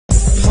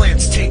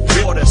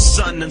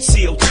sun and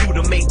CO2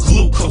 to make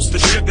glucose, the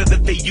sugar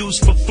that they use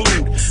for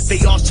food.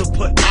 They also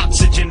put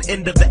oxygen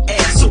into the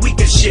air so we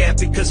can share,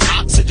 because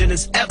oxygen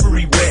is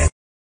everywhere.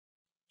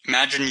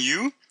 Imagine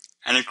you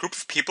and a group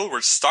of people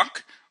were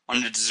stuck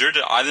on a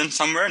deserted island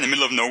somewhere in the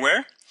middle of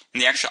nowhere,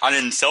 and the actual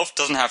island itself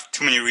doesn't have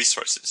too many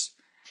resources.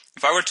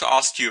 If I were to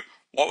ask you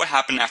what would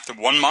happen after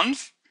 1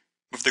 month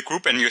with the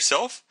group and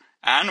yourself,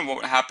 and what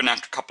would happen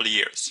after a couple of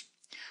years?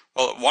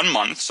 Well, 1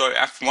 month, so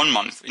after 1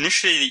 month,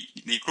 initially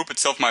the group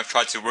itself might have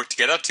tried to work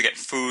together to get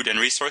food and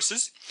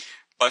resources,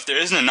 but if there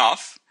isn't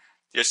enough,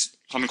 there's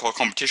something called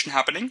competition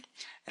happening.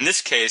 In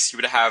this case, you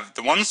would have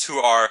the ones who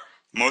are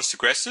most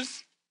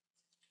aggressive,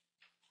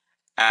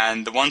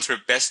 and the ones who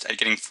are best at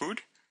getting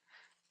food.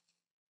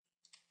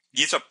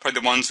 These are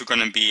probably the ones who are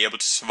going to be able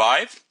to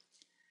survive,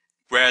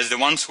 whereas the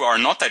ones who are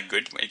not that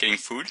good at getting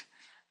food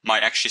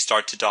might actually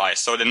start to die.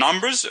 So the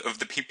numbers of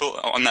the people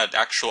on that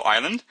actual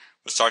island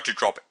will start to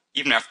drop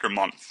even after a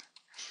month.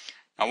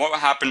 Now what will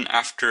happen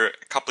after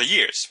a couple of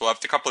years? Well,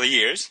 after a couple of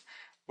years,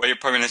 what you're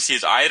probably going to see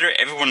is either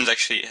everyone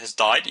has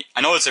died.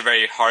 I know it's a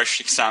very harsh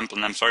example,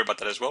 and I'm sorry about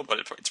that as well, but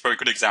it's probably a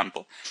good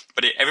example.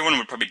 But everyone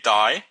would probably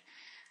die,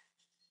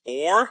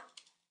 or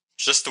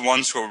just the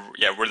ones who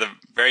were the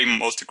very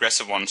most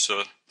aggressive ones,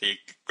 so the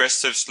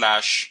aggressive /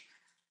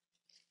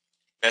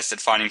 best at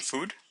finding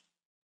food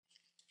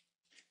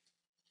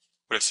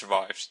would have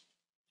survived.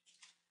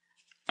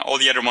 Now all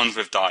the other ones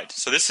would have died.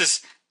 So this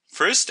is,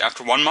 first,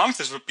 after 1 month,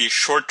 this would be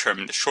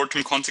short-term, the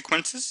short-term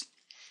consequences,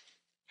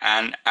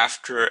 and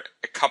after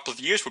a couple of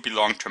years would be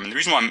long-term. And the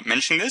reason why I'm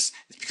mentioning this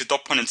is because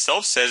dot point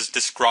itself says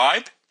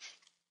describe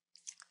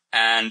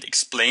and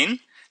explain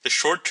the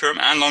short-term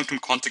and long-term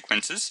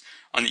consequences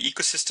on the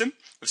ecosystem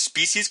of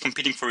species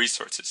competing for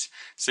resources.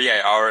 So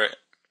yeah, our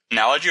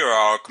analogy or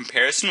our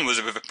comparison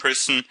was with a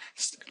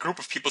group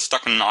of people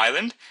stuck on an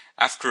island.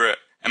 After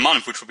a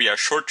month, which would be a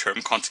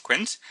short-term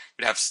consequence,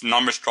 we'd have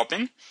numbers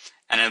dropping,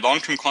 and a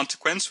long-term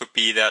consequence would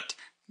be that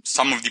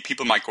some of the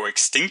people might go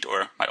extinct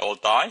or might all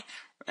die,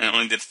 and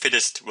only the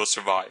fittest will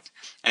survive.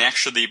 And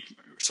actually,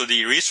 so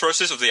the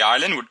resources of the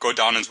island would go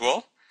down as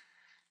well,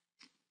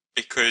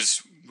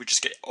 because we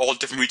just get all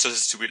different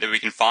resources that we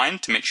can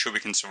find to make sure we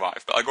can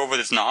survive. But I'll go over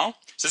this now.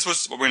 So this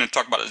was what we're going to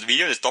talk about in this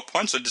video, this dot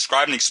point. So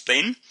describe and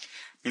explain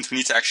means we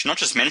need to actually not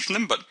just mention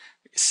them, but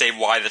say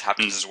why that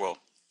happens as well.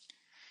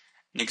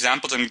 And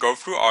examples I'm going to go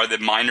through are the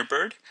myna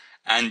bird.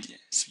 And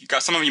so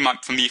some of you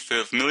might be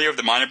familiar with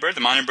the myna bird.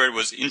 The myna bird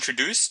was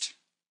introduced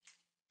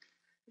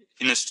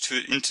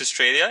into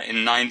Australia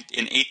in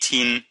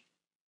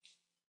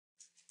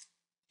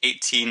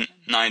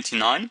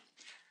 1899.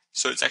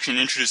 So it's actually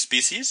an introduced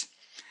species.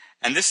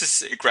 And this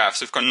is a graph.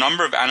 So we've got a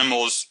number of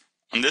animals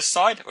on this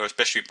side, or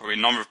especially probably a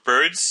number of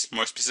birds,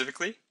 more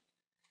specifically,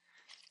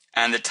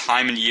 and the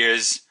time in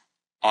years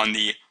on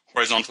the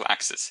horizontal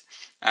axis.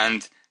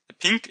 And the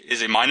pink is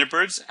the myna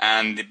birds,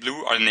 and the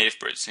blue are the native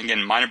birds.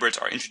 Again, myna birds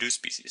are introduced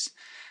species.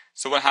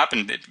 So what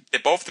happened?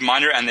 Both the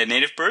myna and the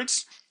native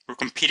birds were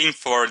competing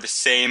for the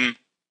same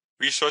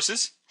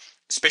resources,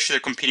 especially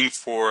they're competing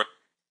for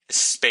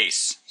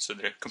space. So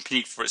they're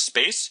competing for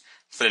space,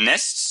 for the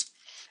nests.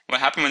 What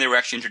happened when they were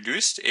actually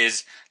introduced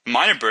is the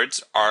myna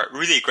birds are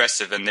really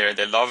aggressive, and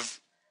they love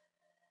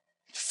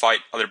to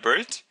fight other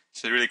birds.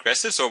 So they're really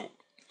aggressive. So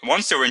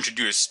once they were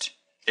introduced,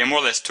 they more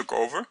or less took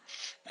over.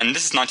 And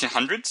this is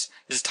 1900s.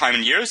 This is time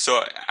and years.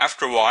 So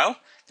after a while,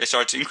 they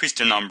started to increase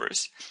their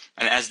numbers.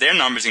 And as their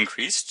numbers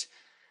increased,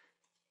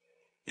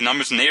 the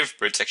numbers of native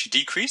birds actually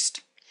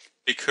decreased,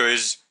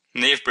 because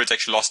native birds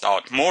actually lost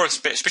out. More,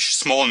 especially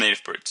small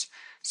native birds.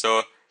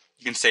 So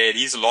you can say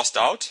these lost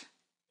out,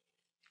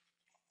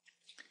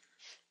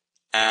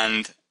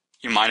 and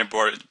your myna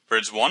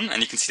birds won,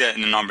 and you can see that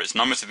in the numbers.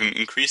 Numbers have been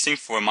increasing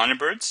for myna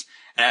birds,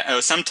 and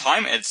at some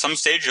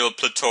stage, it'll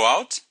plateau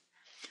out,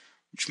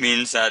 which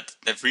means that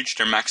they've reached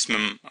their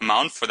maximum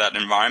amount for that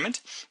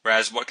environment.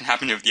 Whereas what can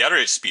happen with the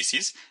other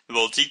species, it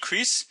will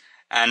decrease,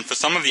 and for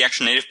some of the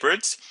actual native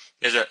birds,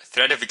 there's a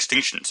threat of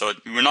extinction. So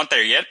we're not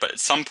there yet, but at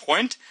some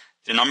point,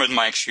 the numbers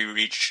might actually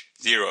reach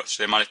 0,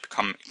 so they might have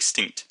become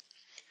extinct,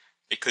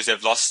 because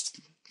they've lost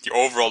the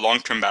overall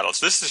long-term battle.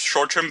 So this is a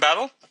short-term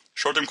battle.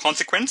 Short-term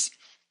consequence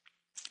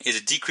is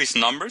a decrease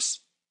in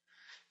numbers.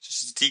 So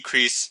this is a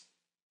decrease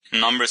in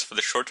numbers for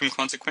the short-term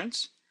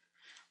consequence.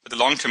 But the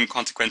long-term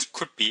consequence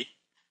could be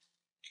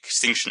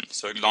extinction.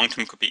 So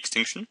long-term could be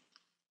extinction.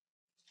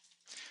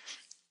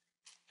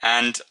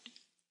 And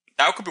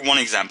that could be one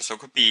example. So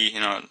it could be,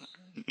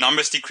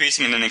 numbers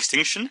decreasing and then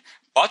extinction.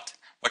 But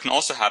what can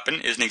also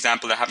happen is an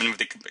example that happened with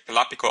the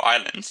Galapagos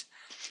Islands.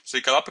 So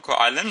the Galapagos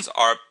Islands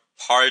are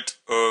part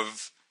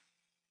of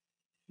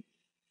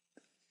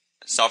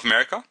South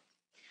America.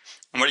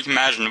 And what you can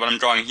imagine, what I'm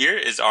drawing here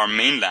is our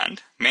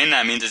mainland.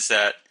 Mainland means it's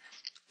a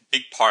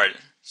big part.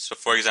 So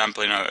for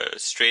example,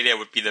 Australia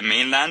would be the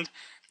mainland,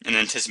 and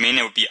then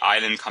Tasmania would be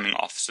island coming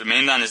off. So the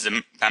mainland is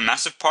a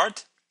massive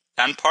part,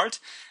 land part,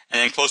 and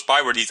then close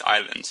by were these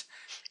islands.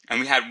 And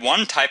we had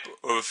one type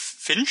of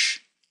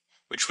finch,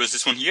 which was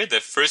this one here, the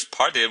first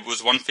part, there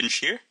was one finch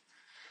here.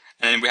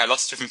 and then we had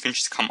lots of different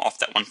finches come off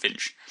that one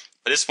finch.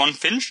 But this one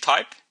finch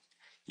type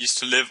used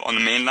to live on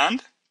the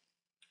mainland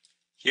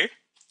here.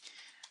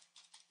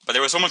 But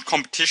there was so much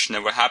competition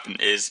that what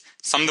happened is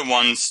some of the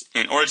ones,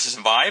 in order to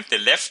survive, they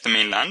left the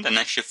mainland and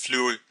actually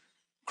flew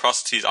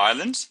across to these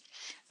islands.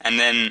 And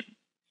then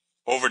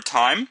over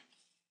time,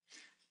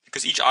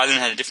 because each island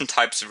had different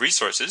types of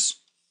resources,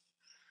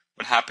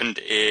 what happened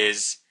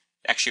is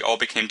actually all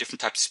became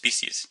different types of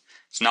species.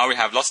 So now we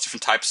have lots of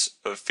different types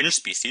of finch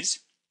species.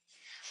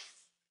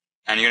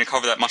 And you're going to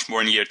cover that much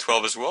more in year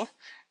 12 as well.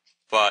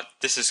 But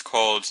this is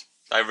called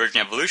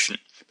divergent evolution.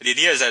 But the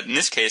idea is that in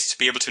this case, to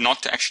be able to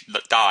not to actually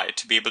die,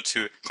 to be able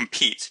to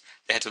compete,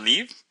 they had to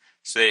leave.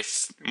 So they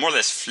more or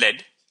less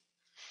fled.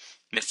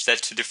 And they fled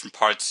to different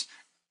parts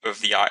of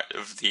the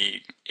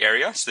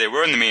area. So they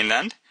were in the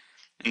mainland.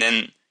 And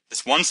then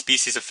this one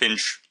species of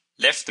finch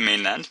left the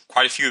mainland,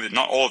 quite a few of them,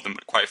 not all of them,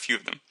 but quite a few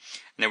of them.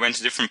 And they went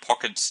to different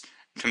pockets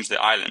in terms of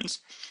the islands.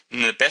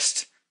 And the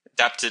best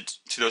adapted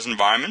to those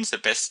environments, the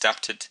best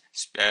adapted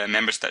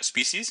members of that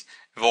species,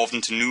 evolved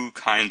into new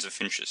kinds of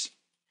finches.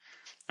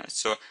 Right,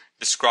 so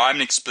describe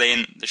and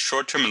explain the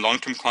short-term and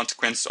long-term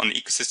consequences on the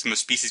ecosystem of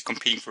species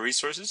competing for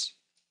resources.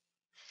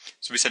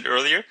 So we said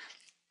earlier,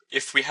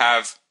 if we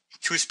have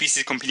two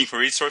species competing for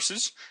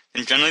resources,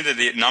 then generally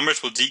the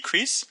numbers will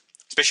decrease,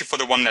 especially for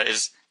the one that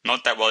is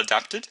not that well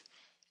adapted.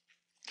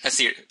 That's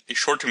the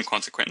short-term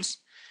consequence.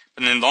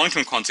 But then the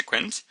long-term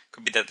consequence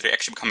could be that they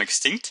actually become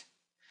extinct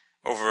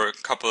over a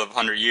couple of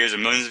 100 years or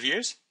millions of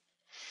years.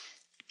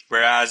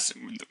 Whereas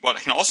what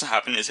can also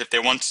happen is if they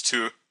want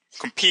to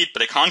compete but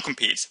they can't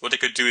compete, what they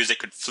could do is they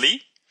could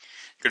flee.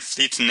 They could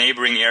flee to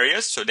neighboring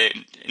areas, so they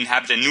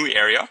inhabit a new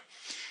area,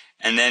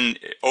 and then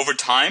over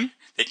time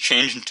they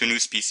change into new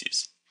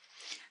species.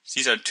 So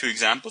these are two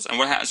examples, and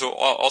so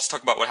I'll also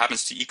talk about what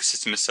happens to the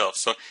ecosystem itself.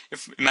 So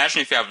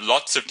imagine if you have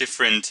lots of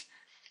different,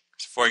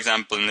 for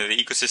example, in the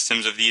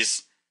ecosystems of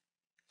these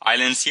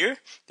islands here,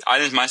 the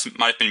islands might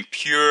have been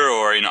pure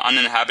or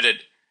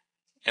uninhabited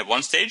at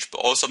one stage, but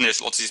all of a sudden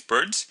there's lots of these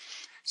birds.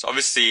 So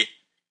obviously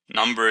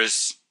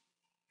numbers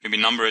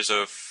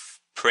of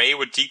prey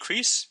would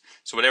decrease.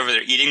 So whatever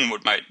they're eating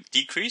might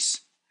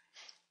decrease.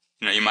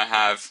 You might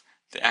have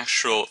the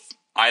actual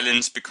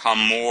islands become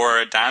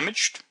more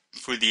damaged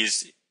through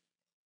these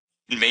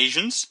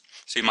invasions.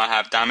 So you might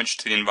have damage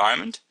to the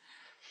environment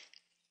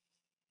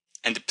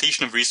and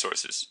depletion of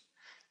resources.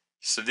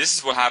 So this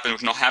is what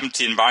happens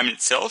to the environment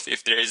itself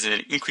if there is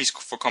an increase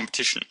for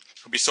competition.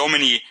 There will be so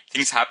many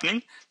things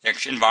happening, the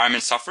actual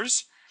environment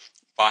suffers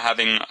by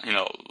having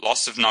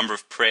loss of number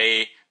of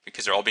prey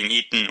because they're all being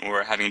eaten,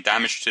 or having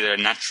damage to their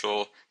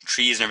natural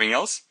trees and everything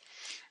else.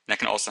 And that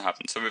can also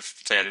happen. So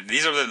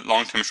these are the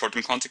long-term and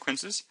short-term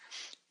consequences.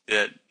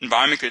 The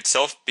environment could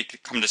itself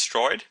become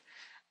destroyed,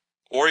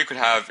 or you could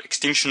have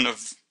extinction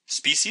of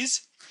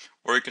species,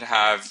 or you could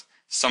have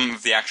some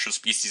of the actual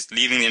species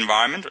leaving the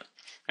environment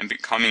and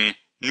becoming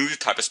new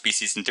type of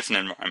species in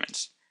different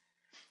environments.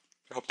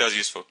 I hope that was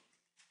useful.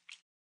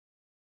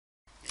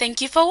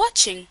 Thank you for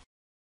watching.